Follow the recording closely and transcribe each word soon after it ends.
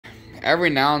every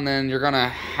now and then you're gonna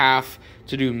have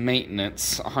to do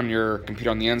maintenance on your computer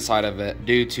on the inside of it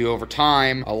due to over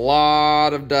time a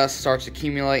lot of dust starts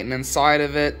accumulating inside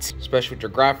of it, especially with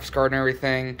your graphics card and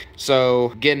everything. So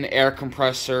getting an air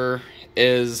compressor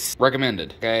is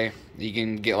recommended. Okay, you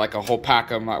can get like a whole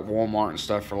pack of them at Walmart and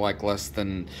stuff for like less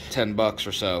than 10 bucks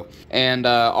or so. And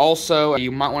also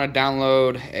you might want to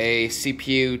download a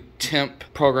CPU temp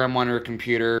program on your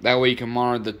computer. That way you can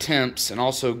monitor the temps, and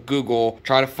also Google,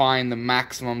 try to find the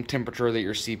maximum temperature that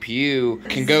your CPU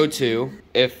can go to.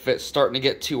 If it's starting to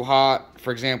get too hot,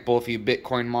 for example, if you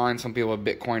Bitcoin mine, some people have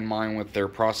Bitcoin mine with their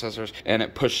processors, and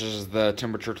it pushes the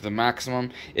temperature to the maximum.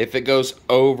 If it goes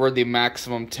over the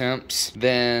maximum temps,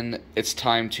 then it's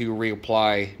time to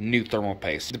reapply new thermal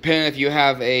paste. Depending if you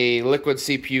have a liquid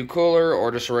CPU cooler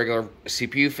or just a regular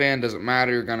CPU fan, doesn't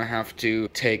matter. You're gonna have to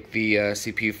take the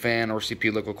CPU fan or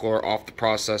CPU liquid cooler off the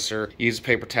processor, use a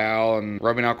paper towel and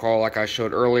rubbing alcohol like I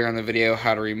showed earlier in the video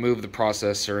how to remove the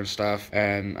processor and stuff.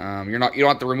 And you don't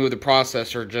have to remove the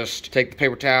processor, just take the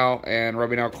paper towel and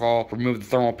rubbing alcohol, remove the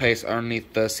thermal paste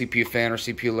underneath the CPU fan or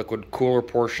CPU liquid cooler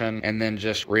portion, and then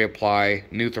just reapply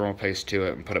new thermal paste to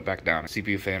it and put it back down.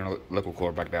 CPU fan or liquid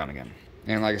cooler back down again.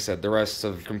 And like I said, the rest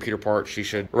of computer parts you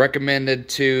should recommended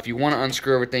to. If you want to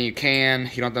unscrew everything, you can.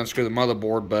 You don't have to unscrew the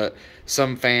motherboard, but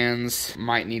some fans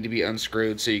might need to be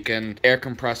unscrewed so you can air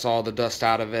compress all the dust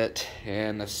out of it.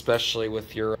 And especially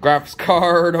with your graphics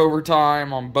card over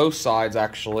time on both sides,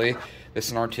 actually. This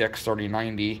is an RTX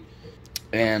 3090.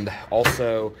 And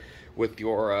also with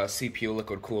your CPU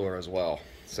liquid cooler as well.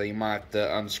 So you might have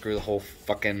to unscrew the whole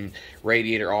fucking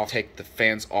radiator off, take the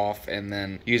fans off, and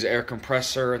then use an air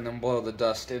compressor and then blow the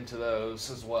dust into those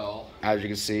as well, as you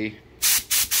can see.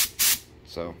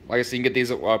 So, like I said, you can get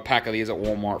these a pack of these at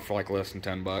Walmart for like less than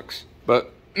 10 bucks.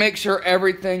 But make sure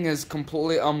everything is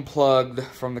completely unplugged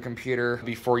from the computer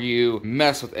before you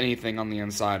mess with anything on the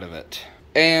inside of it.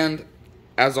 And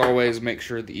as always, make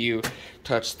sure that you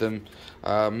touch them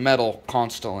metal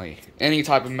constantly. Any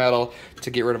type of metal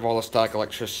to get rid of all the static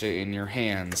electricity in your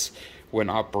hands when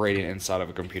operating inside of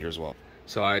a computer as well.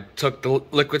 So I took the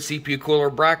liquid CPU cooler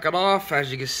bracket off,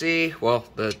 as you can see. Well,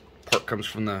 the part comes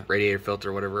from the radiator filter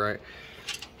or whatever, right?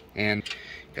 And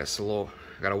got a little,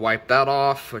 gotta wipe that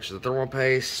off, which is the thermal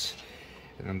paste,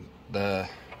 and then the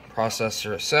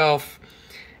processor itself.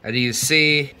 As you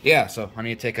see, yeah, so I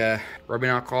need to take a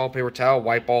rubbing alcohol, paper towel,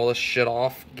 wipe all this shit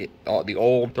off, get all the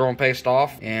old thermal paste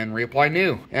off, and reapply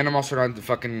new. And I'm also going to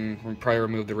fucking probably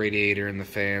remove the radiator and the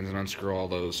fans and unscrew all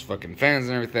those fucking fans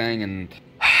and everything, and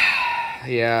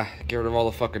yeah, get rid of all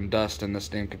the fucking dust in this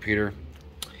damn computer.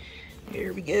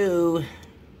 Here we go.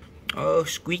 Oh,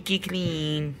 squeaky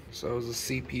clean. So is the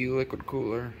CPU liquid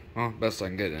cooler. Well, best I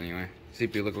can get it anyway.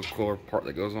 CPU liquid cooler part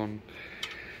that goes on.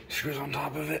 Screws on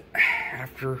top of it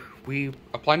after we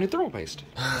apply new thermal paste.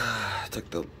 Took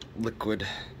the liquid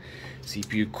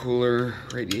CPU cooler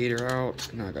radiator out.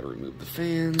 Now I gotta remove the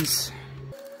fans.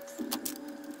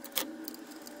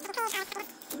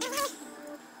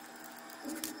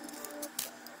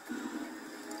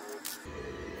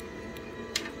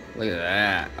 Look at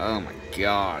that. Oh my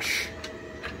gosh.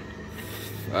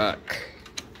 Fuck.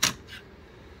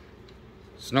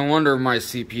 No wonder my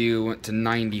CPU went to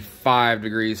 95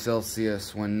 degrees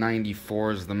Celsius when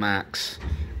 94 is the max.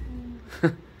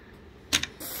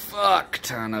 Fuck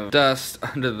ton of dust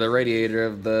under the radiator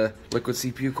of the liquid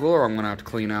CPU cooler I'm gonna have to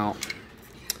clean out.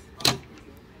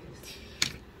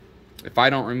 If I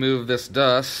don't remove this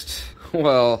dust,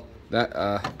 well, that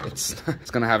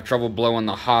it's gonna have trouble blowing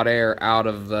the hot air out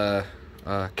of the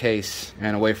case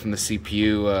and away from the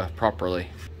CPU properly.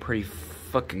 Pretty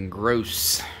fucking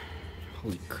gross.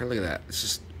 Holy crap, look at that. It's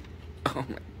just, oh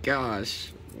my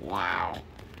gosh. Wow.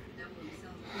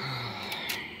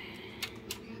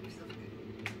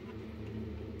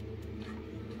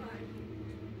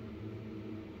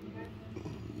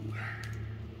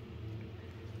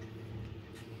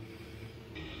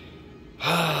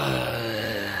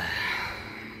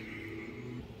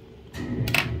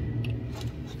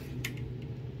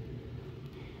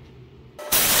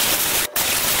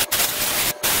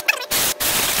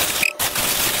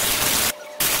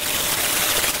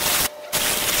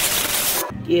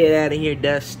 Get out of here,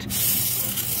 dust.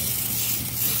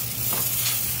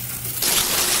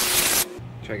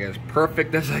 Try to get as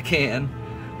perfect as I can.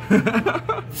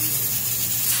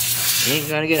 Ain't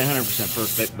gonna get 100%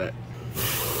 perfect, but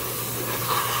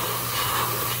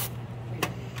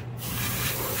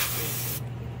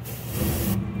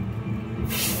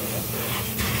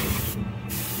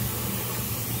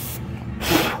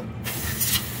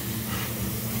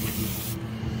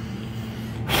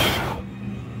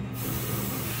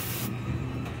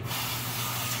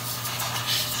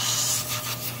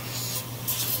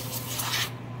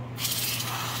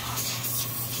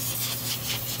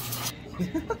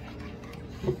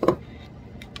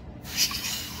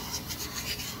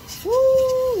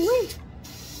Woo-wee.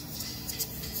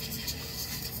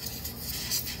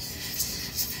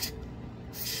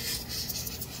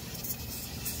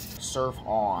 Surf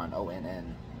on,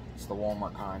 ONN. It's the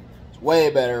Walmart kind. It's way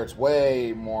better. It's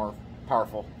way more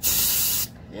powerful.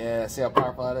 Yeah, see how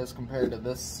powerful that is compared to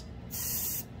this?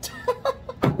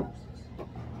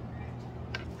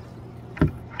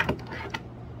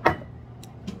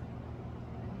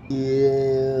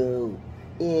 Ew.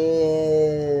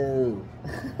 Ew.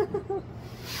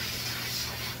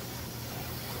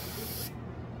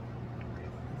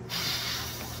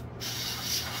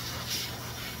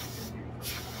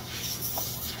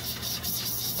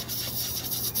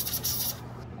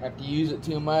 After you use it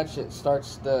too much, it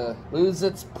starts to lose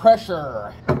its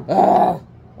pressure.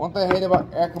 One thing I hate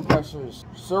about air compressors,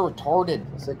 they're so retarded.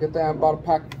 It's a good thing I bought a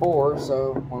pack of 4,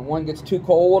 so when one gets too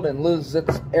cold and loses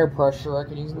its air pressure, I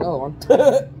can use another one.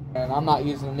 And I'm not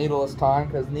using a needle this time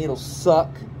because needles suck.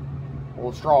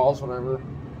 Well, straws, whatever.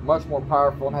 Much more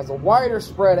powerful and has a wider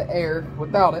spread of air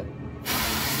without it.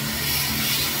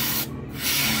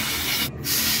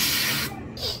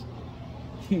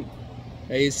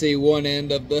 Now you see one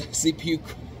end of the CPU,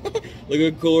 like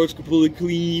a cooler, it's completely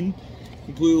clean,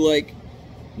 completely like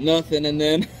nothing, and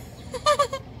then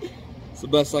it's the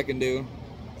best I can do.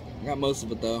 I got most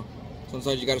of it though.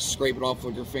 Sometimes you gotta scrape it off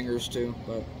with your fingers too,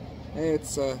 but hey,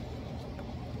 it's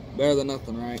better than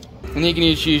nothing, right? And you can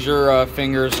just use your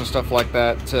fingers and stuff like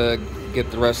that to get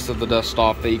the rest of the dust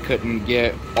off that you couldn't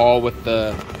get all with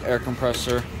the air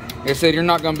compressor. Like I said, you're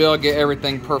not going to be able to get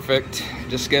everything perfect.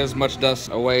 Just get as much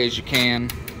dust away as you can.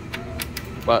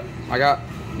 But I got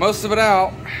most of it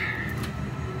out.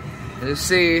 As you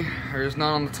see, there's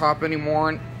none on the top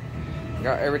anymore.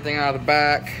 Got everything out of the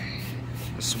back.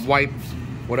 Just wipe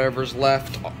whatever's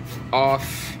left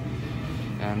off.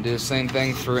 And do the same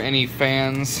thing for any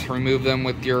fans. Remove them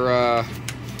with your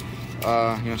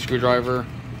screwdriver.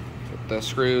 Get the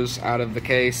screws out of the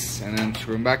case and then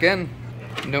screw them back in.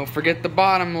 And don't forget the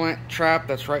bottom lint trap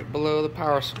that's right below the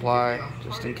power supply,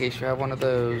 just in case you have one of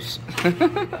those.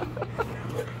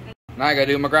 Now I gotta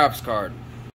do my graphics card.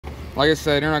 Like I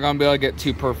said, you're not gonna be able to get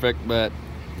too perfect, but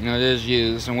you know, it is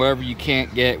used, and whatever you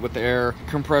can't get with the air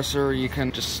compressor, you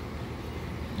can just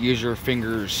use your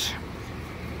fingers.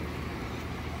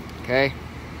 Okay?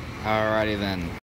 Alrighty then.